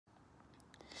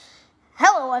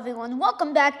Hello everyone,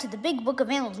 welcome back to the Big Book of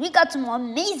Animals. We got some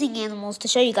amazing animals to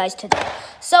show you guys today.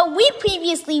 So we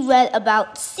previously read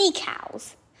about sea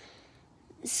cows.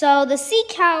 So the sea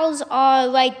cows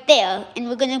are right there, and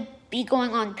we're going to be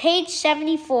going on page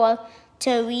 74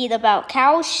 to read about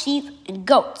cows, sheep, and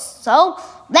goats. So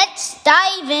let's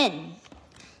dive in.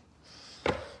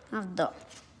 Have the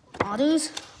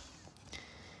otters.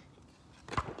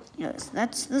 Yes,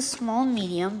 that's the small,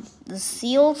 medium, the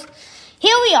seals.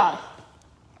 Here we are.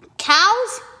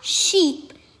 Cows,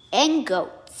 sheep, and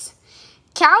goats.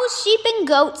 Cows, sheep, and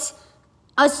goats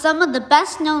are some of the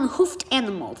best-known hoofed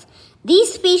animals.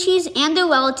 These species and their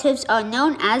relatives are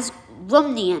known as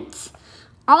ruminants.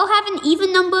 All have an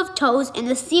even number of toes and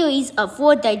a series of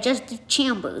 4 digestive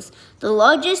chambers, the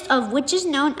largest of which is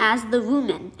known as the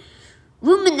rumen.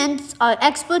 Ruminants are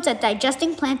experts at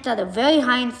digesting plants that are very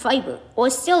high in fiber, or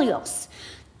cellulose.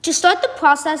 To start the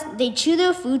process, they chew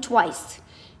their food twice.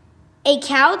 A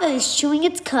cow that is chewing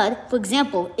its cud, for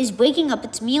example, is breaking up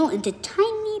its meal into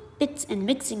tiny bits and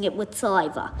mixing it with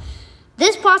saliva.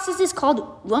 This process is called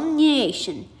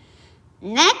rumination.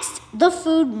 Next, the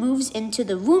food moves into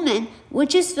the rumen,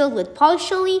 which is filled with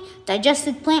partially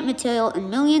digested plant material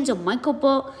and millions of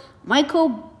microbial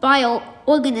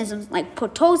organisms like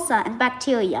protozoa and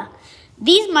bacteria.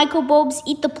 These microbes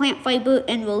eat the plant fiber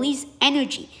and release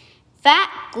energy, fat,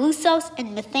 glucose,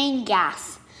 and methane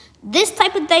gas. This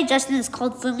type of digestion is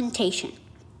called fermentation.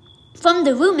 From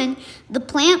the rumen, the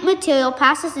plant material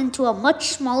passes into a much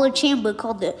smaller chamber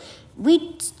called the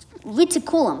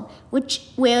reticulum,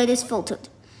 where it is filtered.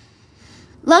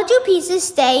 Larger pieces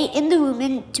stay in the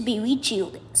rumen to be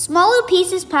rechewed. Smaller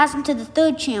pieces pass into the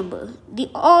third chamber, the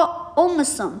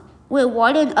omasum, where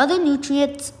water and other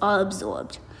nutrients are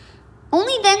absorbed.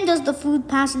 Only then does the food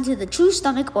pass into the true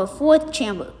stomach or fourth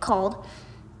chamber, called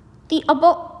the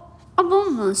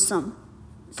abomasum.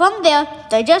 From there,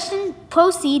 digestion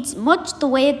proceeds much the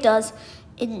way it does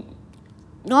in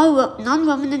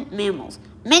non-ruminant mammals.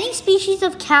 Many species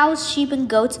of cows, sheep, and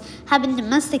goats have been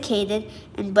domesticated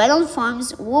and bred on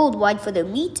farms worldwide for their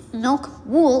meat, milk,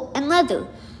 wool, and leather.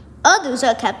 Others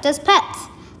are kept as pets.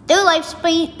 Their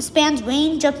lifespans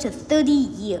range up to 30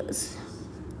 years.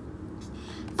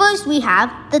 First, we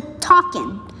have the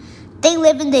takin. They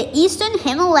live in the eastern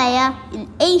Himalaya in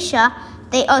Asia.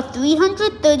 They are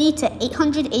 330 to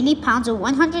 880 pounds or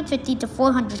 150 to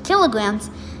 400 kilograms,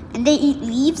 and they eat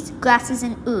leaves, grasses,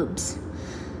 and herbs.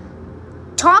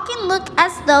 Takin look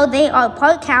as though they are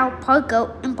part cow, part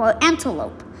goat, and part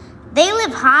antelope. They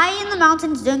live high in the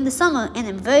mountains during the summer and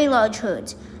in very large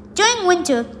herds. During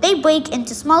winter, they break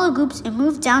into smaller groups and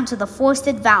move down to the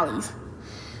forested valleys.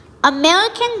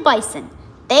 American bison.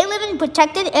 They live in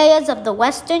protected areas of the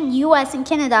western U.S. and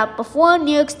Canada. Before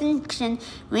near extinction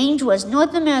range was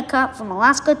North America from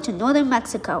Alaska to northern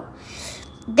Mexico.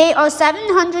 They are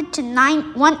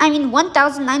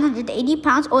 1,980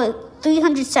 pounds or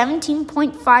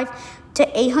 317.5 to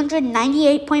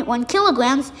 898.1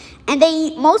 kilograms, and they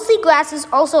eat mostly grasses,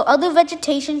 also other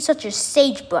vegetation such as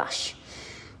sagebrush.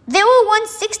 There were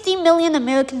once 60 million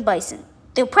American bison.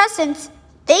 Their presence,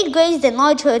 they grazed in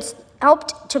large herds,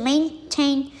 helped to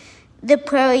maintain the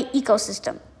prairie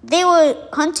ecosystem. They were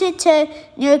hunted to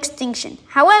near extinction.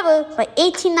 However, by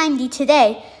 1890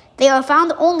 today, they are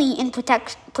found only in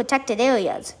protected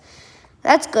areas.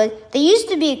 That's good. They used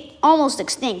to be almost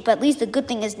extinct, but at least the good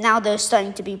thing is now they're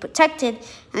starting to be protected,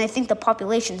 and I think the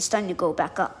population is starting to go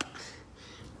back up.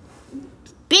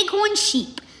 Bighorn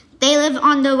sheep. They live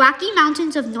on the Rocky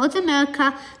Mountains of North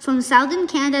America from southern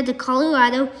Canada to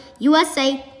Colorado,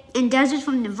 USA, and deserts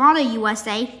from Nevada,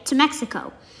 USA, to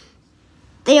Mexico.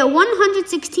 They are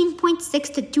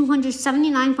 116.6 to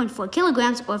 279.4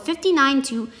 kilograms, or 59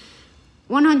 to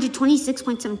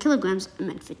 126.7 kilograms. I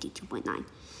meant 52.9.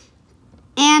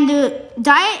 And their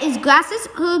diet is grasses,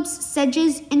 herbs,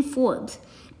 sedges, and forbs.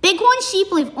 Bighorn sheep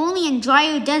live only in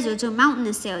drier deserts or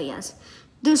mountainous areas.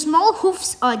 Their small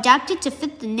hoofs are adapted to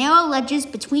fit the narrow ledges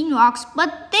between rocks,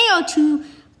 but they are too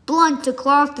blunt to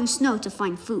claw through snow to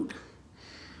find food.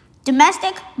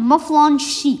 Domestic mouflon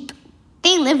sheep.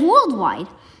 They live worldwide.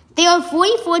 They are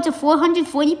 44 to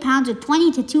 440 pounds or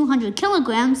 20 to 200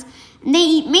 kilograms, and they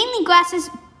eat mainly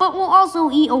grasses, but will also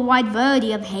eat a wide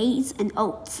variety of hays and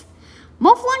oats.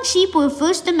 Mouflon sheep were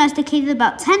first domesticated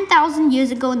about 10,000 years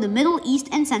ago in the Middle East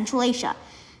and Central Asia.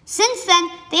 Since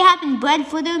then, they have been bred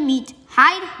for their meat,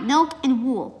 hide, milk, and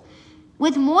wool.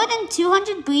 With more than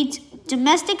 200 breeds,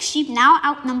 domestic sheep now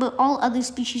outnumber all other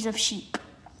species of sheep.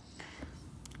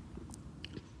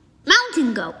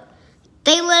 Mountain goat.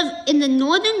 They live in the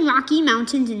northern Rocky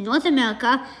Mountains in North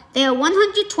America. They are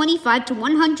 125 to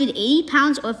 180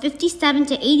 pounds or 57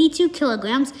 to 82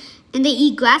 kilograms, and they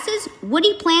eat grasses,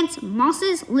 woody plants,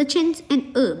 mosses, lichens,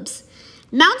 and herbs.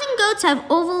 Mountain goats have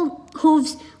oval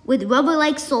hooves with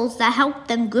rubber-like soles that help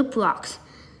them grip rocks.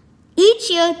 Each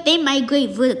year, they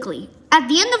migrate vertically. At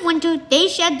the end of winter, they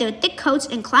shed their thick coats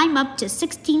and climb up to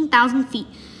 16,000 feet,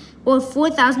 or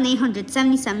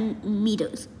 4,877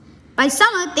 meters. By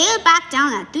summer, they are back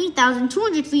down at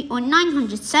 3,200 feet, or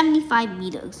 975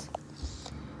 meters.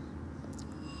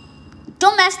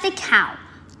 Domestic cow.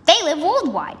 They live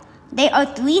worldwide. They are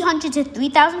 300 to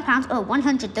 3,000 pounds, or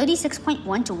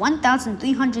 136.1 to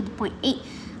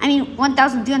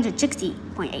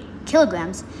 1,360.8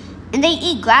 kilograms, and they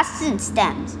eat grasses and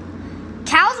stems.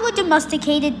 Cows were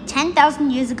domesticated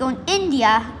 10,000 years ago in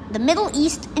India, the Middle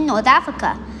East, and North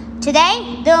Africa.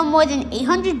 Today, there are more than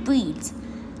 800 breeds.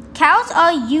 Cows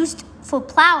are used for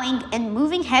plowing and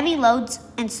moving heavy loads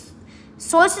and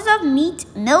sources of meat,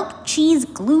 milk, cheese,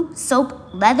 glue,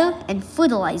 soap, leather, and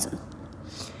fertilizer.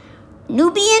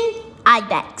 Nubian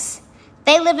ibex.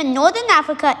 They live in northern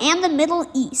Africa and the Middle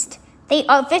East. They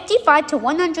are 55 to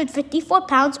 154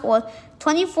 pounds, or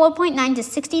 24.9 to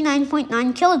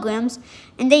 69.9 kilograms,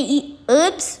 and they eat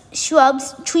herbs,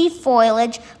 shrubs, tree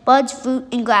foliage, buds, fruit,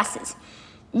 and grasses.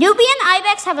 Nubian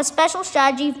ibex have a special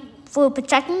strategy for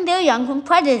protecting their young from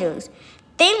predators.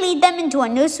 They lead them into a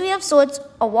nursery of sorts,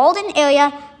 a walled-in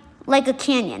area like a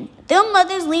canyon. Their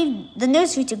mothers leave the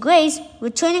nursery to graze,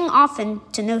 returning often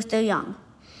to nurse their young.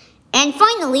 And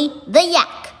finally, the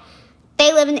yak.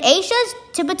 They live in Asia's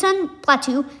Tibetan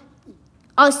Plateau,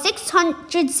 are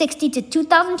 660 to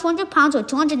 2,200 pounds, or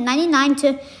 299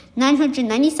 to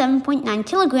 997.9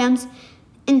 kilograms,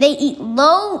 and they eat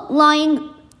low-lying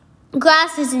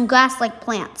grasses and grass-like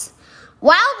plants.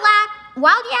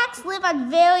 Wild yaks live at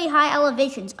very high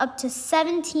elevations, up to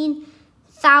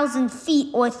 17,000 feet,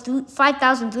 or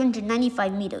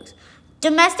 5,395 meters.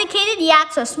 Domesticated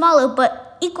yaks are smaller,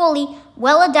 but equally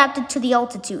well adapted to the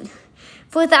altitude.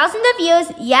 For thousands of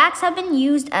years, yaks have been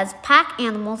used as pack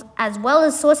animals, as well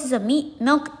as sources of meat,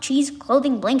 milk, cheese,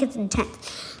 clothing, blankets, and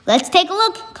tents. Let's take a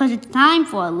look, because it's time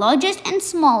for our largest and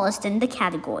smallest in the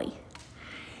category.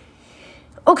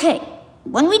 Okay,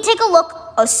 when we take a look,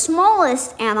 our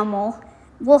smallest animal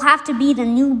will have to be the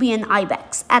Nubian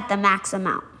ibex at the max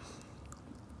amount.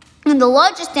 And the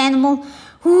largest animal,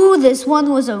 this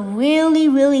one was a really,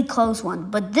 really close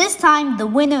one. But this time, the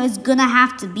winner is going to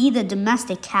have to be the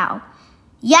domestic cow.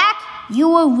 Yak, you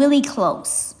were really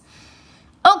close.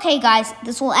 Okay, guys,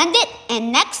 this will end it.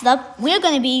 And next up, we're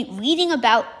going to be reading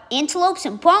about antelopes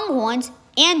and pronghorns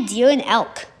and deer and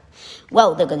elk.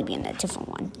 Well, they're going to be in a different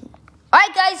one. All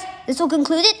right, guys, this will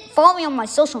conclude it. Follow me on my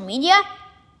social media,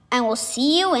 and we'll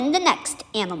see you in the next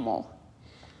animal.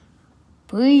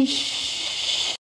 Peace.